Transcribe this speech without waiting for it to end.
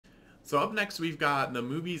So up next, we've got the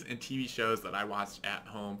movies and TV shows that I watched at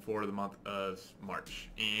home for the month of March.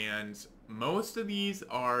 And most of these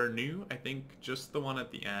are new. I think just the one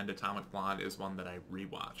at the end, Atomic Blonde, is one that I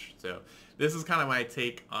rewatched. So this is kind of my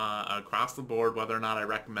take across the board, whether or not I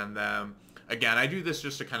recommend them. Again, I do this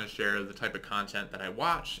just to kind of share the type of content that I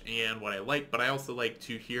watch and what I like, but I also like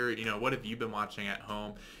to hear, what have you been watching at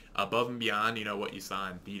home above and beyond, what you saw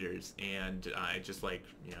in theaters. And I just like,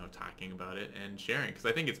 talking about it and sharing, because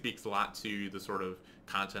I think it speaks a lot to the sort of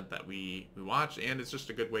content that we watch, and it's just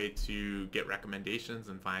a good way to get recommendations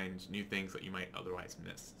and find new things that you might otherwise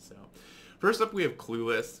miss. So first up, we have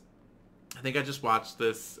Clueless. I think I just watched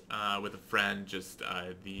this with a friend.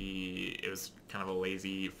 It was kind of a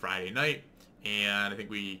lazy Friday night, and I think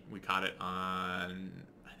we caught it on,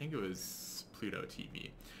 I think it was Pluto TV.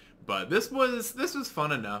 But this was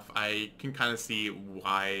fun enough. I can kind of see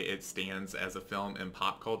why it stands as a film in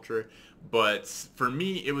pop culture, but for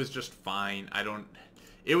me, it was just fine.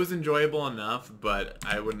 It was enjoyable enough, but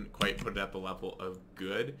I wouldn't quite put it at the level of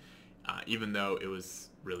good, even though it was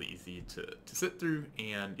really easy to sit through,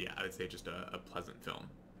 and yeah, I would say just a pleasant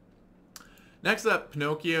film. Next up,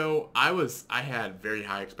 Pinocchio. I had very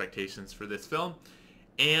high expectations for this film,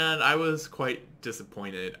 and I was quite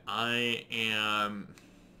disappointed.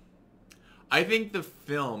 I think the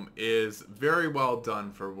film is very well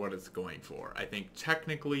done for what it's going for. I think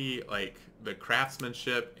technically, like, the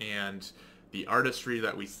craftsmanship and the artistry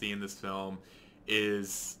that we see in this film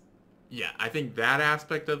is, yeah, I think that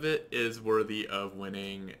aspect of it is worthy of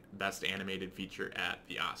winning Best Animated Feature at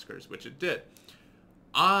the Oscars, which it did.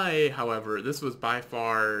 However, this was by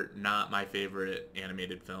far not my favorite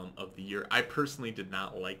animated film of the year. I personally did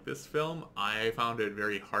not like this film. I found it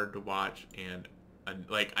very hard to watch, and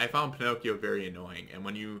I found Pinocchio very annoying. And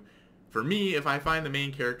for me, if I find the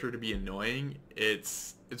main character to be annoying,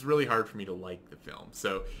 it's really hard for me to like the film.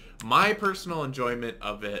 So my personal enjoyment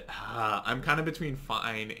of it, I'm kind of between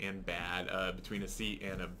fine and bad, between a C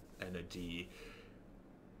and a D.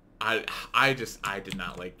 I did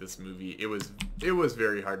not like this movie. It was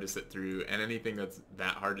very hard to sit through, and anything that's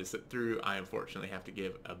that hard to sit through, I unfortunately have to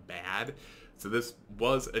give a bad. So this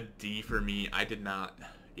was a D for me. I did not.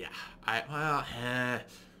 Yeah.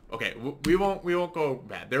 Okay, we won't go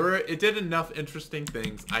bad. It did enough interesting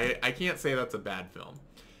things. I can't say that's a bad film.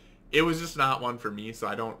 It was just not one for me, so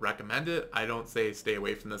I don't recommend it. I don't say stay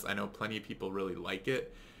away from this. I know plenty of people really like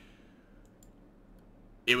it.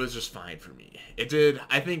 It was just fine for me. It did,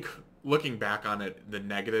 I think, looking back on it, the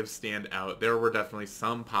negatives stand out. There were definitely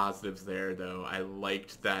some positives there, though. I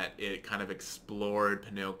liked that it kind of explored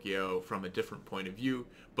Pinocchio from a different point of view,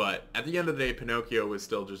 but at the end of the day, Pinocchio was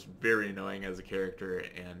still just very annoying as a character,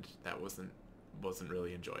 and that wasn't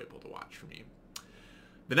really enjoyable to watch for me.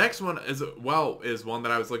 The next one is one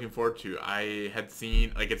that I was looking forward to. I had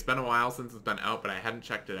seen, it's been a while since it's been out, but I hadn't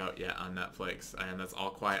checked it out yet on Netflix, and that's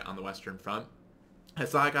All Quiet on the Western Front. I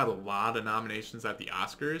saw it got a lot of nominations at the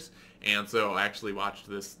Oscars, and so I actually watched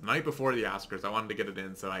this the night before the Oscars. I wanted to get it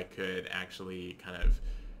in so I could actually kind of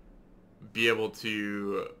be able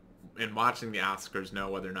to, in watching the Oscars, know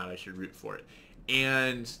whether or not I should root for it.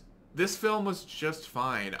 And this film was just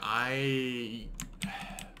fine.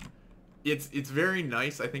 It's very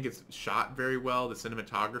nice. I think it's shot very well, the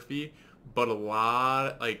cinematography, but a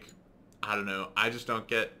lot, I don't know. I just don't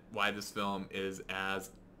get why this film is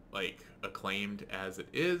as acclaimed as it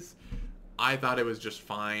is. I thought it was just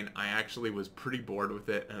fine. I actually was pretty bored with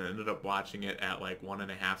it, and I ended up watching it at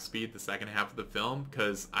 1.5 speed the second half of the film,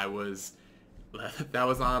 because that was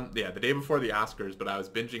on the day before the Oscars, but I was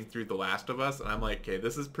binging through The Last of Us, and I'm like, okay,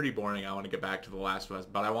 this is pretty boring. I want to get back to The Last of Us,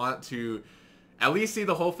 but I want to at least see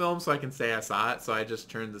the whole film so I can say I saw it. So I just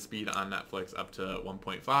turned the speed on Netflix up to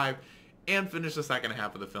 1.5 and finished the second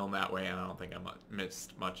half of the film that way, and I don't think I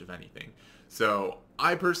missed much of anything. So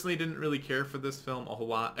I personally didn't really care for this film a whole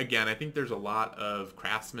lot. Again, I think there's a lot of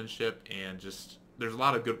craftsmanship and just there's a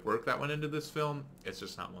lot of good work that went into this film. It's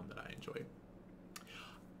just not one that I enjoyed.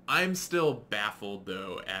 I'm still baffled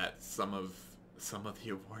though at some of the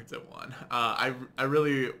awards it won. I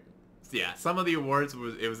really, yeah, some of the awards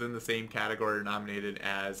it was in the same category nominated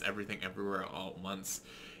as Everything Everywhere All at Once,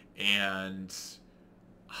 and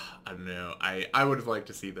I don't know. I would have liked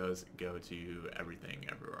to see those go to Everything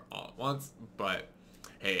Everywhere All at Once, but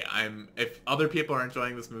hey, if other people are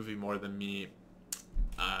enjoying this movie more than me,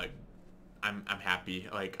 I'm happy.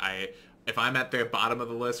 If I'm at the bottom of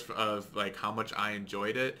the list of how much I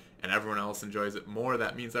enjoyed it and everyone else enjoys it more,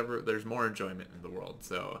 that means there's more enjoyment in the world.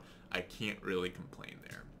 So I can't really complain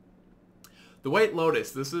there. The White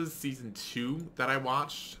Lotus, this is season 2 that I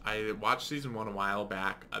watched. I watched season 1 a while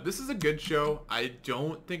back. This is a good show. I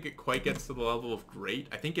don't think it quite gets to the level of great.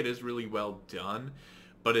 I think it is really well done,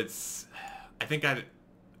 but it's, I think I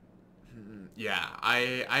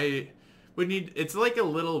would need, it's like a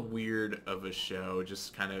little weird of a show,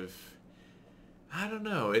 just kind of, I don't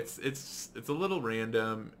know. It's a little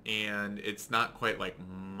random, and it's not quite like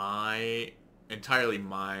entirely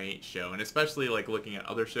my show. And especially like looking at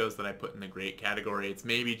other shows that I put in the great category, it's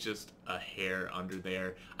maybe just a hair under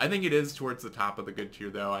there. I think it is towards the top of the good tier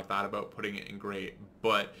though. I thought about putting it in great,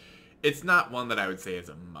 but it's not one that I would say is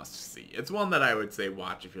a must see. It's one that I would say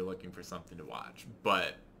watch if you're looking for something to watch.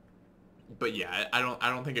 But yeah, I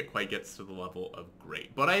don't think it quite gets to the level of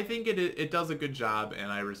great. But I think it does a good job, and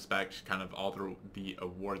I respect kind of all the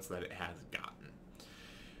awards that it has gotten.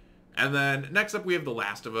 And then next up we have The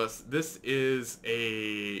Last of Us. This is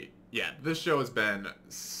this show has been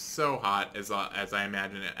so hot as I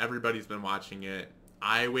imagine it. Everybody's been watching it.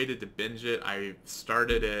 I waited to binge it. I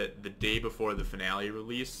started it the day before the finale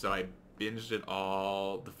released, so I binged it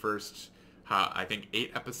all, the first I think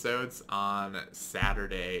 8 episodes on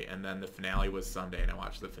Saturday, and then the finale was Sunday, and I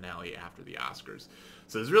watched the finale after the Oscars.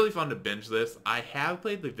 So it was really fun to binge this. I have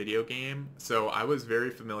played the video game, so I was very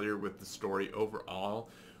familiar with the story overall,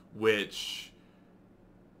 which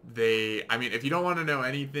I mean, if you don't want to know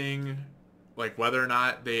anything, like whether or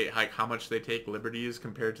not how much they take liberties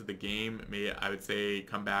compared to the game, I would say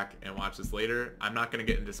come back and watch this later. I'm not going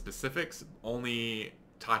to get into specifics, only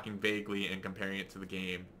talking vaguely and comparing it to the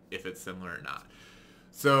game, if it's similar or not.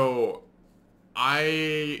 So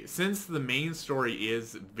since the main story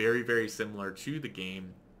is very, very similar to the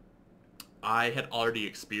game, I had already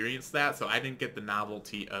experienced that, so I didn't get the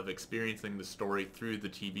novelty of experiencing the story through the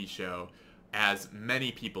TV show as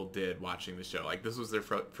many people did watching the show. Like, this was their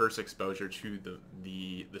first exposure to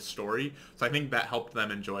the story, so I think that helped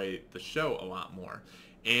them enjoy the show a lot more.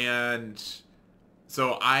 And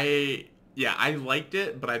so I liked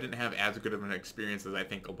it, but I didn't have as good of an experience as I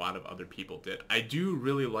think a lot of other people did. I do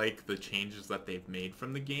really like the changes that they've made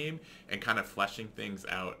from the game and kind of fleshing things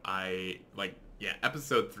out.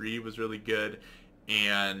 Episode 3 was really good,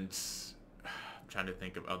 and I'm trying to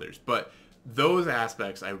think of others. But those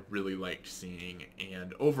aspects I really liked seeing,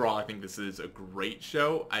 and overall I think this is a great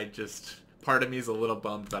show. Part of me is a little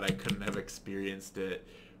bummed that I couldn't have experienced it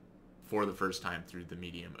for the first time through the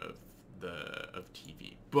medium of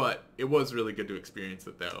TV, but it was really good to experience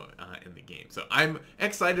it though in the game. So I'm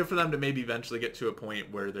excited for them to maybe eventually get to a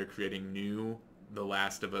point where they're creating new The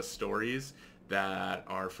Last of Us stories that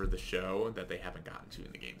are for the show that they haven't gotten to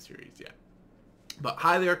in the game series yet. But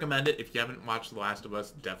highly recommend it. If you haven't watched The Last of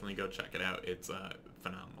Us, definitely go check it out. It's a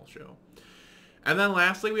phenomenal show. And then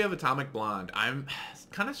lastly, we have Atomic Blonde. I'm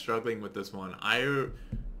kind of struggling with this one. I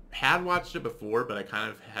had watched it before, but I kind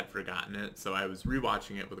of had forgotten it, so I was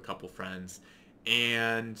rewatching it with a couple friends,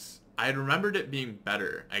 and I had remembered it being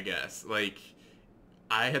better, I guess. Like,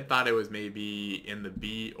 I had thought it was maybe in the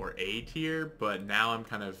B or A tier, but now I'm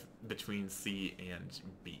kind of between C and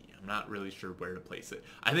B. I'm not really sure where to place it.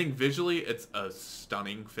 I think visually it's a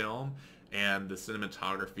stunning film, and the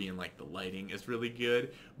cinematography and like the lighting is really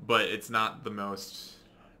good, but it's not the most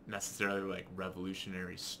necessarily like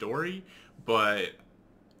revolutionary story. But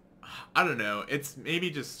I don't know, it's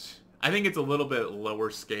maybe just, I think it's a little bit lower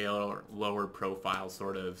scale or lower profile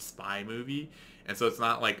sort of spy movie, and so it's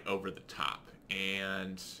not like over the top.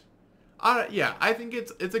 And I think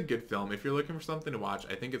it's a good film. If you're looking for something to watch,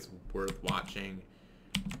 I think it's worth watching.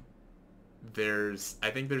 I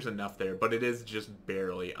think there's enough there, but it is just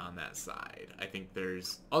barely on that side. I think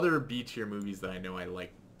there's other B tier movies that I know I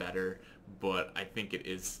like better, but I think it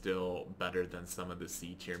is still better than some of the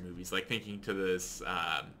C tier movies. Like, thinking to this,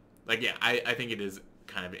 I think it is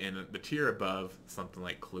kind of in the tier above something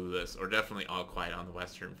like Clueless, or definitely All Quiet on the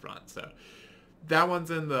Western Front. So that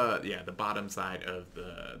one's in the bottom side of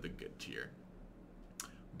the good tier.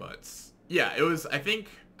 But yeah, it was, I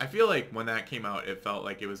feel like when that came out, it felt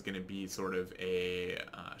like it was going to be sort of a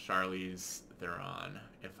Charlize Theron,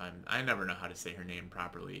 I never know how to say her name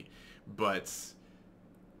properly, but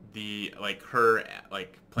her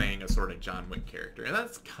playing a sort of John Wick character, and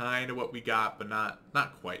that's kind of what we got, but not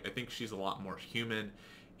quite. I think she's a lot more human,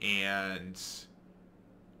 and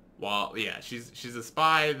while she's a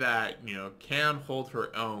spy that can hold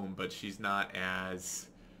her own, but she's not as,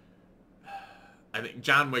 I think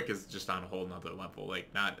John Wick is just on a whole nother level.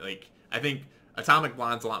 I think Atomic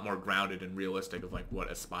Blonde's a lot more grounded and realistic of like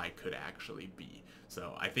what a spy could actually be.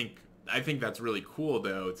 So I think I think that's really cool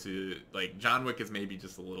though. To like, John Wick is maybe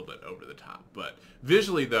just a little bit over the top, but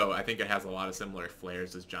visually though, I think it has a lot of similar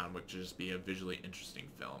flares as John Wick to just be a visually interesting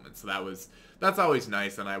film. And so that's always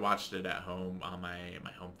nice. And I watched it at home on my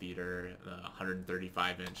home theater, the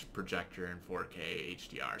 135-inch projector in 4K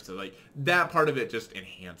HDR. So like that part of it just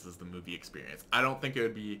enhances the movie experience. I don't think it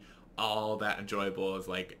would be all that enjoyable as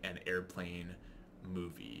like an airplane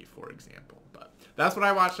movie, for example. But that's what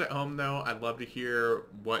I watched at home though. I'd love to hear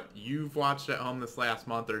what you've watched at home this last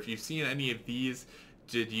month, or if you've seen any of these.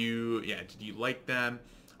 Did you like them?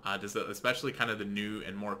 Especially kind of the new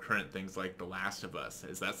and more current things like The Last of Us.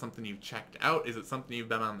 Is that something you've checked out? Is it something you've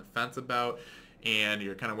been on the fence about and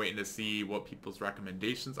you're kind of waiting to see what people's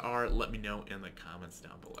recommendations are? Let me know in the comments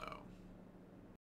down below.